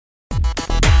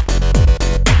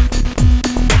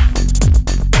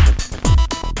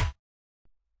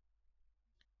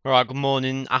Alright, good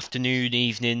morning, afternoon,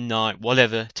 evening, night,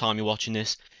 whatever time you're watching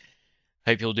this.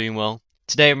 Hope you're doing well.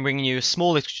 Today I'm bringing you a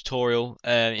small little tutorial.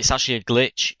 It's actually a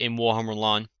glitch in Warhammer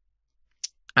Online.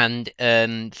 And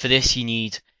for this you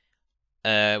need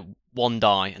one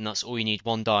die, and that's all you need,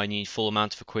 one die, and you need full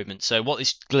amount of equipment. So what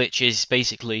this glitch is,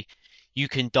 basically, you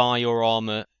can dye your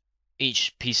armour,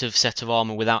 each piece of set of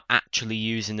armour, without actually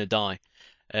using the die.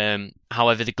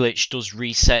 However, the glitch does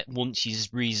reset once you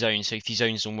rezone, so if you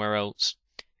zone somewhere else,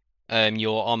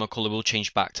 your armor color will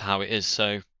change back to how it is.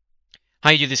 So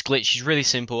how you do this glitch is really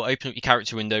simple. Open up your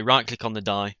character window, right click on the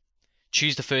die,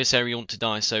 choose the first area you want to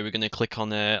dye. So we're going to click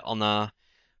on our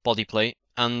body plate,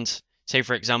 and say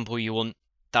for example you want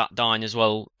that dying as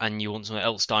well, and you want something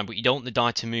else dying, but you don't want the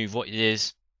die to move. What it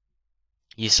is,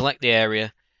 you select the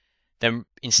area, then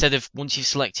instead of, once you've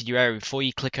selected your area, before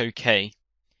you click OK,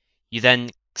 you then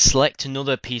select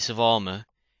another piece of armor,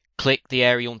 click the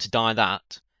area you want to dye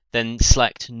that, then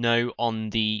select no on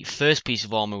the first piece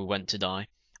of armor we went to dye,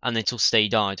 and it'll stay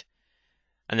dyed.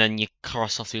 And then you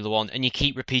cross off the other one, and you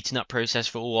keep repeating that process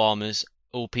for all armors,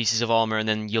 all pieces of armor, and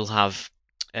then you'll have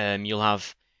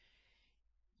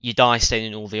your dye staying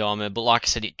in all the armor. But like I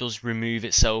said, it does remove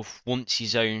itself once you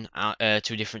zone out,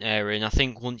 to a different area, and I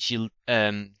think once you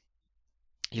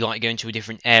like go into a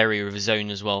different area of a zone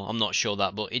as well. I'm not sure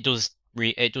that, but it does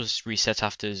reset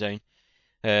after the zone.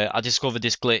 I discovered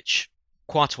this glitch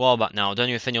quite a while back now. I don't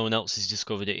know if anyone else has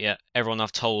discovered it yet. Everyone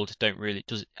I've told never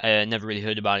really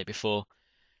heard about it before.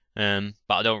 But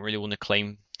I don't really want to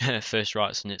claim first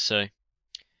rights on it. So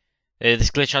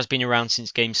this glitch has been around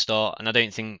since game start, and I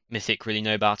don't think Mythic really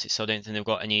know about it. So I don't think they've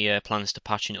got any plans to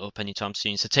patching it up anytime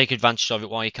soon. So take advantage of it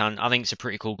while you can. I think it's a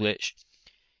pretty cool glitch.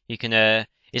 You can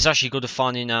it's actually good at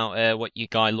finding out what your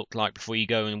guy looked like before you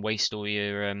go and waste all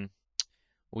your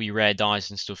rare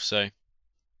dyes and stuff. So I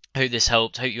hope this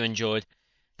helped. Hope you enjoyed.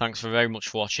 Thanks very much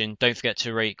for watching. Don't forget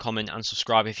to rate, comment, and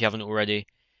subscribe if you haven't already.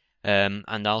 And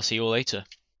I'll see you all later.